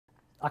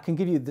I can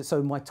give you,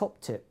 so my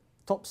top tip,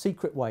 top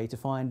secret way to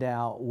find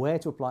out where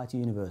to apply to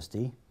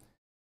university.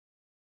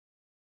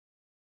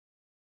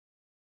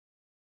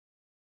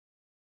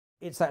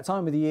 It's that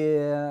time of the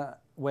year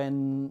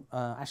when,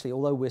 actually,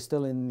 although we're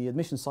still in the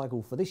admission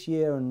cycle for this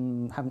year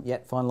and haven't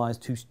yet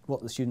finalised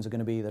what the students are going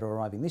to be that are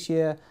arriving this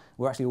year,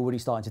 we're actually already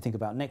starting to think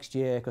about next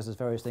year, because there's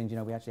various things,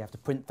 we actually have to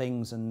print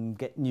things and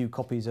get new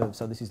copies of,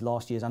 so this is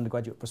last year's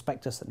undergraduate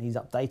prospectus that needs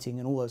updating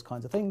and all those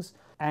kinds of things.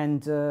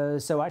 And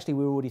so actually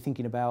we're already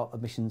thinking about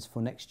admissions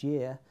for next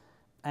year.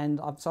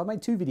 And so I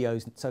made 2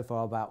 videos so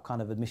far about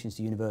kind of admissions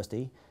to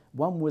university.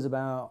 One was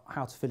about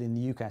how to fill in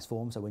the UCAS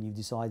form, so when you've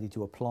decided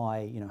to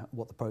apply,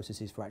 what the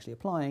process is for actually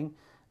applying.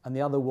 And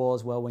the other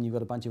was, well, when you've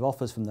got a bunch of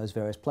offers from those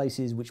various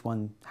places,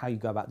 how you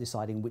go about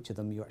deciding which of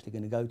them you're actually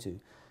going to go to.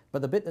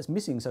 But the bit that's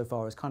missing so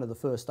far is kind of the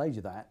first stage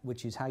of that,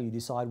 which is how you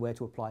decide where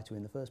to apply to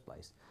in the first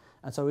place.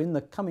 And so in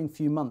the coming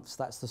few months,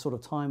 that's the sort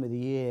of time of the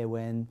year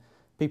when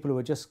people who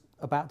are just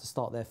about to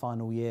start their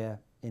final year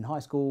in high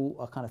school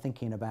are kind of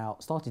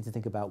starting to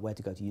think about where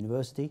to go to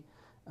university.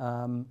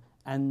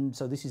 And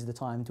so this is the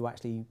time to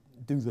actually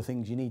do the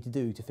things you need to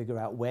do to figure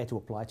out where to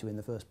apply to in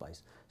the first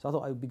place. So I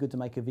thought it would be good to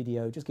make a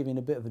video just giving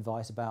a bit of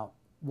advice about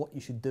what you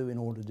should do in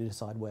order to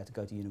decide where to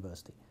go to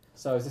university.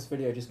 So is this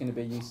video just going to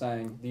be you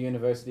saying the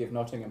University of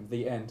Nottingham,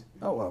 the end?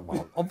 Oh,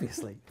 well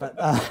obviously. But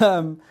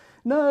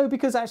no,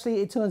 because actually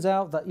it turns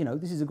out that,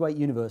 this is a great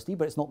university,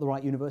 but it's not the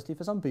right university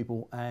for some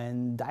people.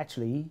 And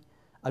actually,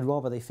 I'd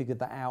rather they figured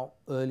that out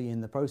early in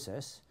the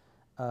process,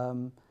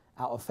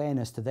 out of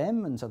fairness to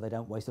them, and so they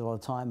don't waste a lot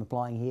of time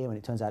applying here when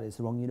it turns out it's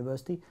the wrong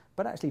university,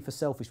 but actually for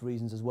selfish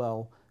reasons as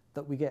well,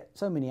 that we get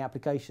so many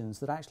applications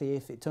that actually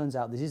if it turns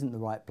out this isn't the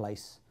right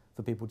place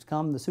for people to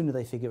come, the sooner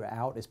they figure it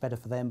out, it's better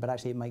for them, but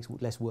actually it makes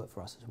less work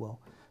for us as well.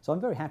 So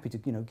I'm very happy to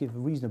give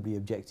reasonably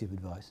objective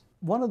advice.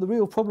 One of the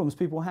real problems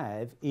people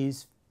have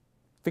is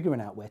figuring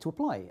out where to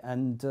apply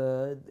and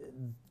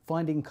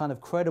finding kind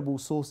of credible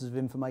sources of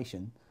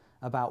information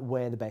about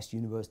where the best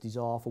universities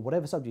are for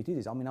whatever subject it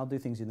is. I mean, I'll do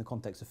things in the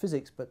context of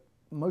physics, but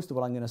most of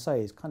what I'm going to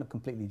say is kind of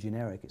completely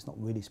generic. It's not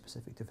really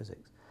specific to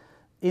physics.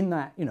 In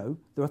that,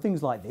 there are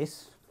things like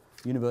this,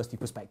 University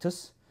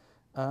Prospectus,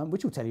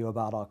 which will tell you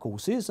about our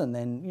courses, and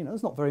then,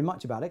 there's not very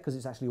much about it because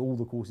it's actually all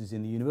the courses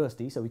in the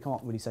university, so we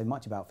can't really say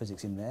much about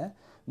physics in there.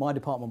 My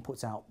department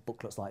puts out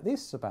booklets like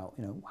this about,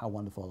 how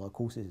wonderful our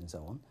courses and so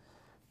on,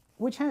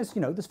 which has,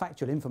 there's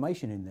factual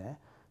information in there.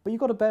 But you've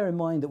got to bear in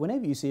mind that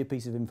whenever you see a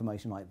piece of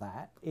information like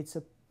that, it's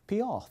a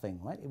PR thing,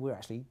 right? We're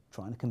actually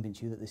trying to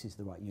convince you that this is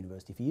the right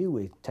university for you.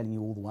 We're telling you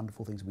all the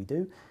wonderful things we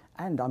do.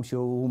 And I'm sure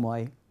all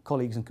my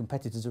colleagues and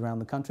competitors around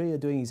the country are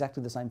doing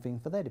exactly the same thing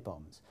for their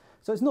departments.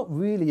 So it's not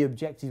really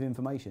objective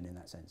information in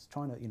that sense.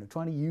 Trying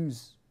to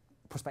use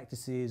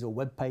prospectuses or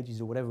web pages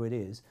or whatever it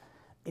is,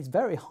 it's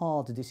very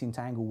hard to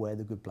disentangle where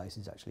the good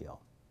places actually are.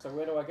 So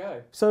where do I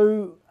go?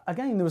 So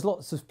again, there was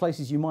lots of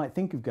places you might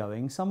think of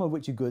going, some of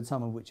which are good,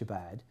 some of which are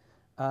bad.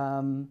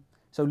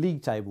 So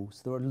league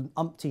tables, there are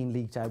umpteen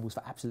league tables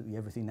for absolutely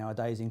everything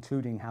nowadays,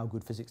 including how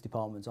good physics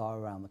departments are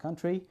around the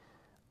country.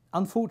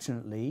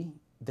 Unfortunately,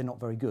 they're not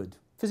very good.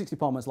 Physics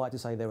departments like to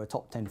say they're a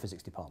top 10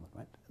 physics department,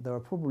 right? There are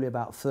probably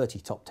about 30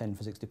 top 10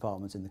 physics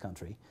departments in the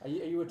country. Are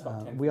you a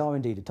top 10? We are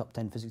indeed a top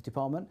 10 physics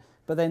department,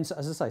 but then,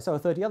 as I say, so are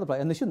 30 other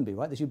places, and there shouldn't be,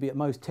 right? There should be at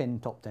most 10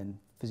 top 10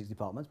 physics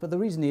departments, but the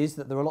reason is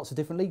that there are lots of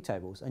different league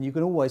tables, and you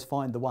can always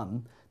find the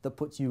one that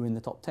puts you in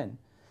the top 10.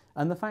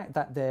 And the fact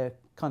that they're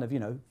kind of,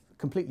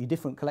 completely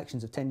different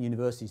collections of 10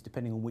 universities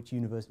depending on which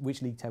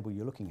league table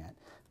you're looking at.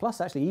 Plus,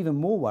 actually, even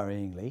more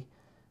worryingly,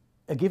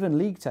 a given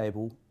league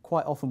table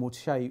quite often will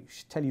tell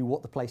you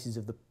what the places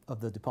of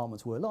the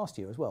departments were last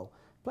year as well.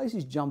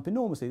 Places jump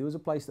enormously. There was a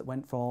place that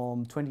went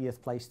from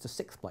 20th place to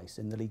 6th place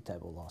in the league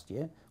table last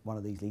year, one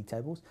of these league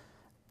tables.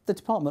 The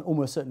department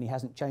almost certainly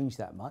hasn't changed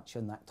that much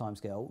on that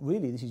timescale.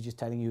 Really, this is just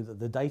telling you that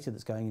the data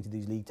that's going into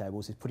these league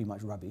tables is pretty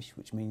much rubbish,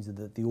 which means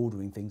that the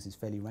ordering things is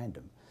fairly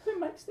random. Who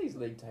makes these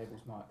league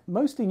tables, Mike?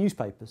 Mostly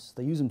newspapers.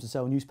 They use them to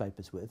sell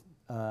newspapers with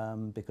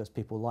because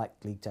people like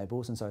league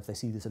tables, and so if they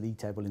see there's a league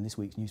table in this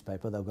week's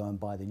newspaper, they'll go and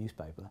buy the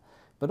newspaper.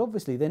 But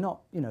obviously they're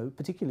not,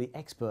 particularly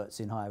experts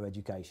in higher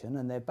education,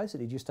 and they're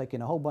basically just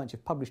taking a whole bunch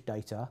of published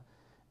data,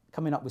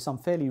 coming up with some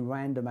fairly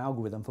random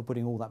algorithm for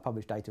putting all that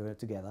published data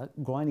together,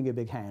 grinding a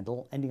big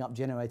handle, ending up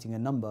generating a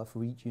number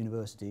for each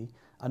university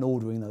and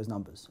ordering those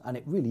numbers. And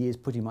it really is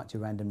pretty much a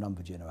random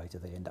number generator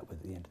they end up with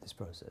at the end of this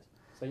process.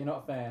 So you're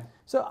not a fan?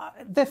 So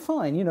they're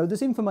fine,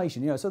 there's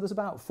information, so there's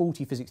about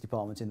 40 physics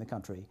departments in the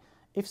country.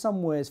 If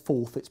somewhere's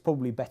 4th, it's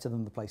probably better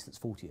than the place that's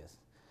 40th.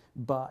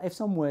 But if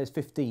somewhere's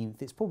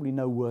 15th, it's probably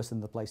no worse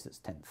than the place that's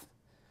 10th.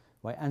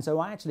 Right? And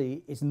so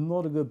actually, it's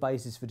not a good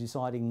basis for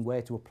deciding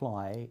where to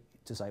apply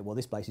to say, well,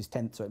 this place is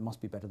 10th, so it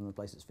must be better than the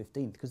place that's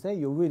 15th, because there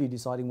you're really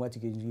deciding where to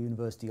get into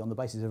university on the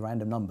basis of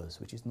random numbers,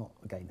 which is not,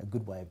 again, a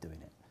good way of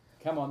doing it.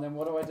 Come on, then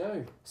what do I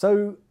do?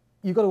 So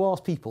you've got to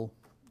ask people,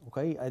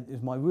 okay,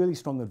 is my really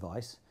strong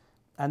advice.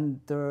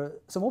 And there are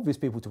some obvious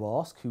people to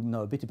ask who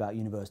know a bit about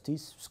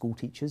universities, school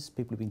teachers,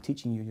 people who've been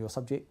teaching you your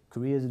subject,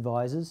 careers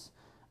advisors,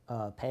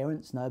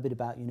 parents know a bit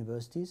about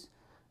universities.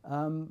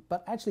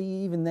 But actually,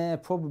 even they're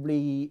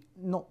probably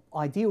not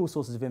ideal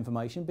sources of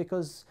information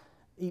because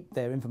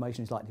their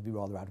information is likely to be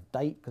rather out of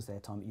date because their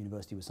time at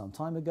university was some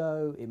time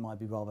ago. It might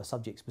be rather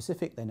subject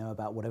specific. They know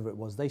about whatever it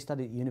was they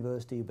studied at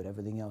university, but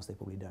everything else they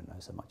probably don't know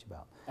so much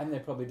about. And they're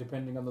probably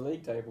depending on the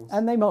league tables.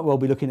 And they might well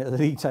be looking at the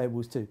league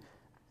tables too.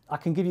 I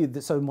can give you,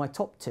 so my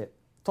top tip,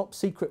 top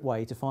secret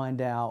way to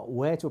find out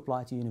where to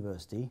apply to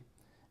university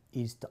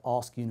is to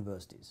ask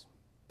universities.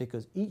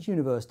 Because each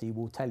university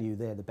will tell you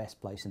they're the best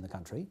place in the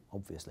country,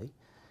 obviously.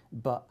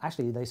 But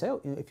actually they say,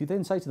 oh, if you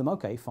then say to them,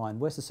 okay, fine,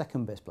 where's the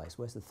second best place?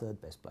 Where's the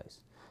third best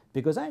place?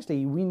 Because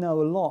actually we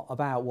know a lot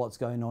about what's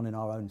going on in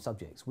our own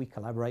subjects. We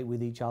collaborate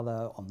with each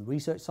other on the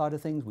research side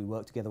of things. We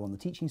work together on the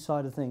teaching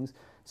side of things.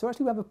 So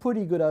actually we have a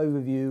pretty good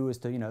overview as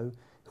to,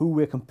 who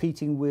we're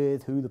competing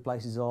with, who the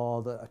places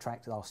are that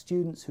attract our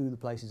students, who the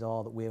places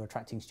are that we're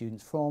attracting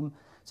students from.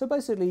 So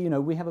basically,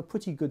 we have a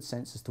pretty good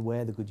sense as to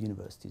where the good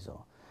universities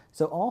are.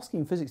 So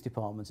asking physics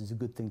departments is a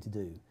good thing to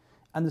do.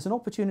 And there's an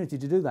opportunity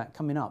to do that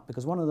coming up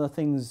because one of the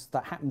things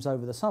that happens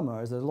over the summer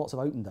is there's lots of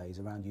open days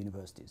around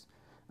universities.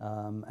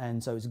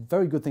 And so it's a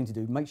very good thing to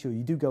do. Make sure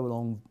you do go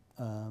along,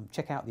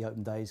 check out the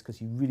open days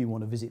because you really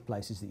want to visit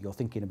places that you're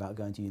thinking about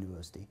going to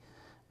university.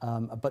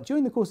 But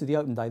during the course of the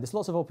open day, there's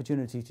lots of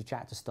opportunity to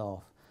chat to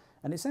staff.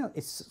 And it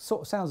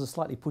sort of sounds a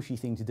slightly pushy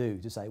thing to do,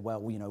 to say, well,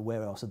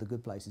 where else are the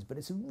good places? But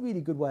it's a really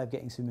good way of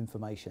getting some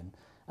information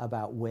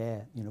about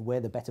where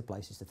the better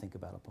places to think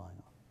about applying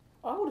are.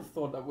 I would have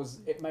thought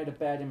it made a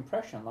bad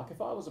impression. Like if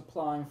I was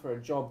applying for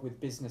a job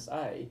with business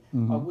A,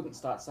 I wouldn't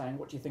start saying,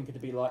 what do you think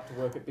it'd be like to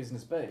work at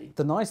business B?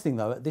 The nice thing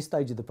though, at this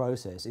stage of the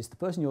process, is the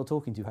person you're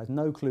talking to has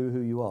no clue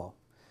who you are.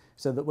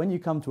 So that when you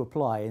come to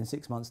apply in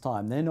 6 months'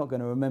 time, they're not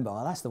going to remember,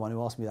 oh, that's the one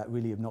who asked me that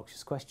really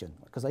obnoxious question,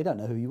 because they don't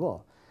know who you are.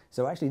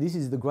 So actually this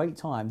is the great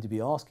time to be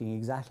asking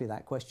exactly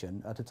that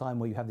question at a time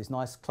where you have this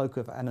nice cloak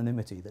of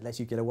anonymity that lets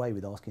you get away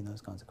with asking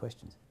those kinds of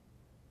questions.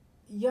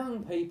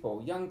 Young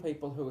people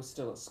who are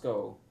still at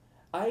school,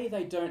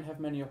 they don't have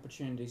many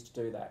opportunities to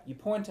do that. You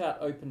point out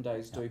open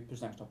days do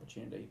present an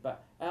opportunity,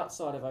 but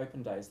outside of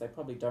open days, they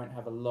probably don't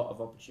have a lot of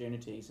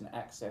opportunities and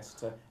access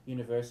to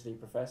university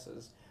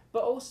professors.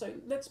 But also,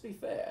 let's be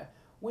fair,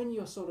 when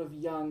you're sort of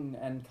young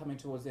and coming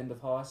towards the end of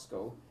high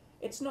school,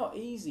 it's not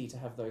easy to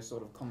have those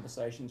sort of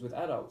conversations with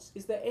adults.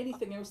 Is there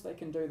anything else they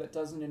can do that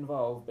doesn't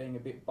involve being a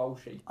bit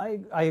bolshy?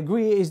 I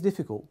agree it is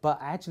difficult, but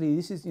actually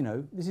this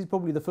is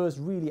probably the first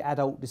really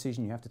adult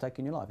decision you have to take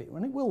in your life.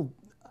 And it will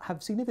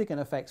have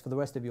significant effects for the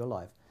rest of your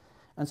life.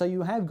 And so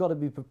you have got to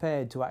be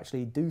prepared to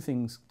actually do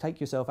things,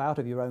 take yourself out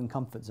of your own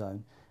comfort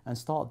zone and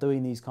start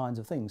doing these kinds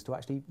of things to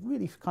actually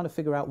really kind of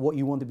figure out what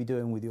you want to be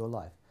doing with your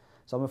life.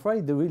 So I'm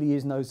afraid there really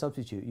is no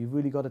substitute. You've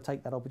really got to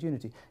take that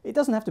opportunity. It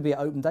doesn't have to be at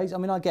open days. I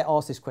mean, I get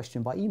asked this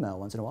question by email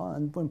once in a while,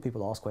 and when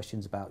people ask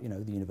questions about,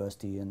 the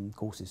university and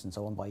courses and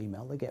so on by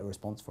email, they get a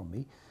response from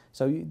me.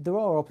 So there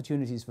are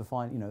opportunities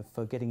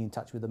for getting in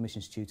touch with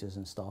admissions tutors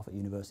and staff at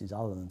universities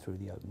other than through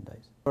the open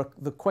days.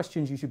 The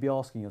questions you should be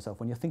asking yourself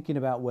when you're thinking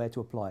about where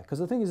to apply, because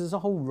the thing is, there's a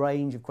whole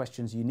range of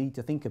questions you need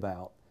to think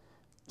about,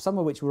 some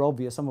of which were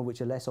obvious, some of which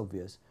are less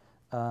obvious.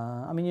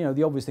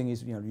 The obvious thing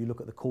is, you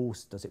look at the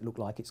course, does it look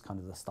like it's kind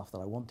of the stuff that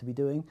I want to be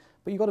doing?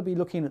 But you've got to be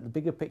looking at the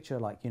bigger picture,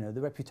 like, the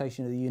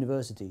reputation of the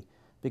university.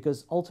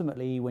 Because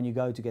ultimately, when you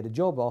go to get a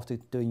job after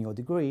doing your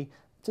degree,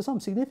 to some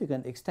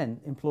significant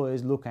extent,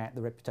 employers look at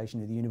the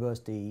reputation of the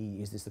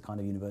university. Is this the kind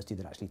of university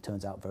that actually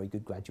turns out very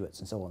good graduates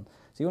and so on?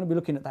 So you want to be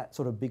looking at that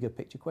sort of bigger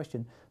picture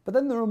question. But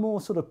then there are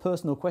more sort of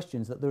personal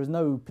questions that there is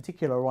no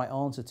particular right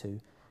answer to,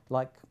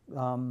 like,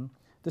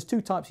 there's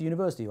two types of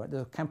university, right? There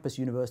are campus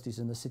universities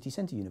and the city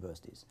centre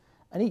universities.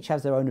 And each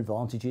has their own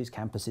advantages.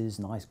 Campuses,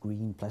 nice,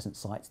 green, pleasant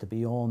sites to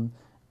be on,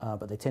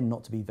 but they tend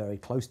not to be very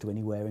close to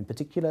anywhere in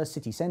particular.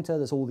 City centre,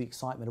 there's all the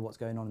excitement of what's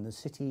going on in the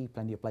city,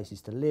 plenty of places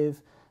to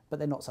live, but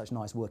they're not such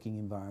nice working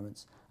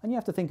environments. And you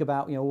have to think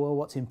about, well,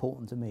 what's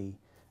important to me?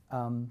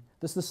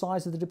 There's the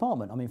size of the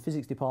department. I mean,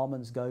 physics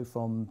departments go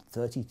from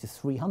 30 to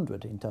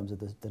 300 in terms of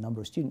the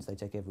number of students they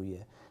take every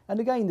year. And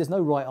again, there's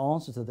no right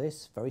answer to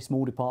this. Very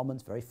small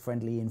departments, very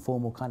friendly,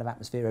 informal kind of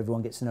atmosphere.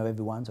 Everyone gets to know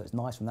everyone, so it's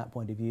nice from that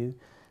point of view.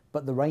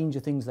 But the range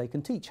of things they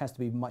can teach has to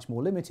be much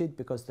more limited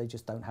because they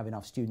just don't have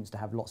enough students to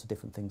have lots of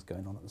different things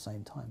going on at the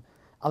same time.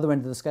 Other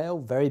end of the scale,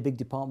 very big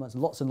departments,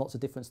 lots and lots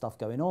of different stuff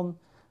going on,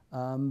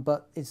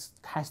 but it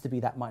has to be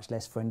that much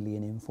less friendly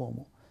and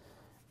informal.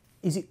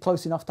 Is it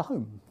close enough to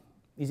home?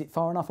 Is it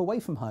far enough away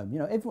from home?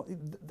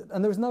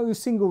 And there's no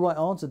single right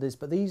answer to this,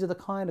 but these are the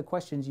kind of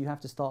questions you have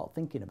to start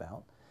thinking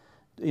about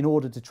in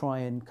order to try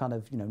and kind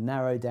of,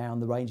 narrow down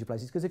the range of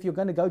places. Because if you're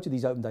going to go to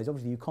these open days,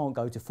 obviously you can't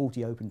go to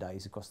 40 open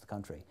days across the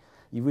country.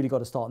 You've really got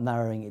to start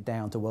narrowing it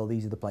down to, well,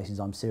 these are the places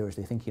I'm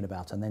seriously thinking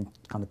about, and then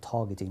kind of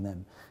targeting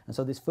them. And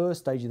so this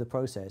first stage of the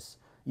process,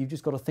 you've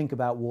just got to think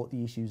about what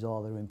the issues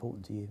are that are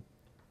important to you.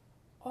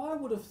 I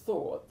would have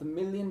thought the $1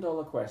 million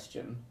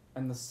question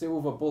and the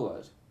silver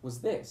bullet was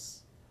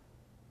this.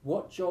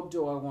 What job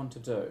do I want to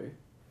do?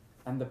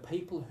 And the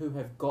people who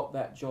have got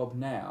that job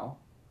now,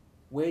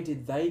 where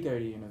did they go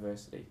to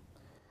university?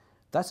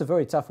 That's a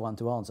very tough one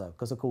to answer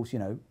because, of course,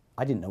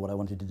 I didn't know what I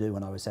wanted to do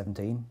when I was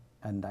 17,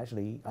 and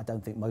actually I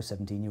don't think most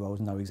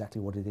 17-year-olds know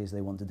exactly what it is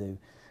they want to do.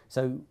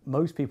 So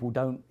most people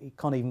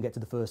can't even get to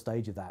the first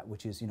stage of that,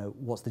 which is,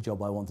 what's the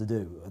job I want to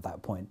do at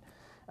that point.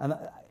 And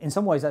in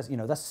some ways that's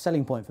a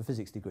selling point for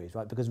physics degrees,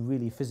 right? Because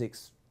really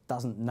physics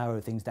doesn't narrow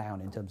things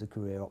down in terms of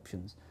career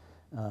options.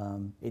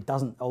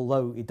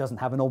 Although it doesn't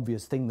have an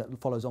obvious thing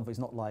that follows on. It's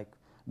not like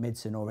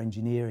medicine or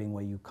engineering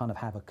where you kind of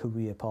have a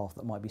career path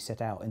that might be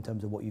set out in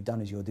terms of what you've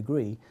done as your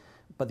degree.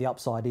 But the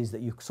upside is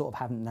that you sort of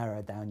haven't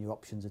narrowed down your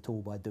options at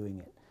all by doing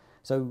it.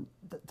 So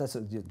that's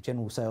a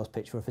general sales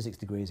pitch for a physics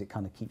degree, is it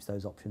kind of keeps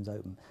those options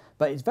open.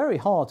 But it's very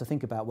hard to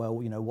think about, well,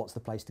 what's the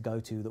place to go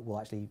to that will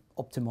actually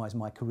optimise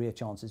my career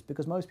chances,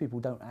 because most people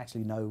don't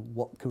actually know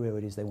what career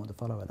it is they want to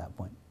follow at that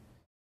point.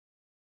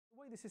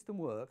 The way the system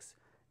works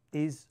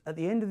is at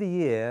the end of the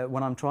year,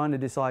 when I'm trying to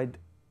decide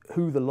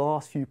who the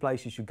last few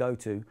places should go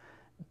to,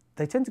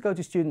 they tend to go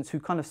to students who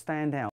kind of stand out.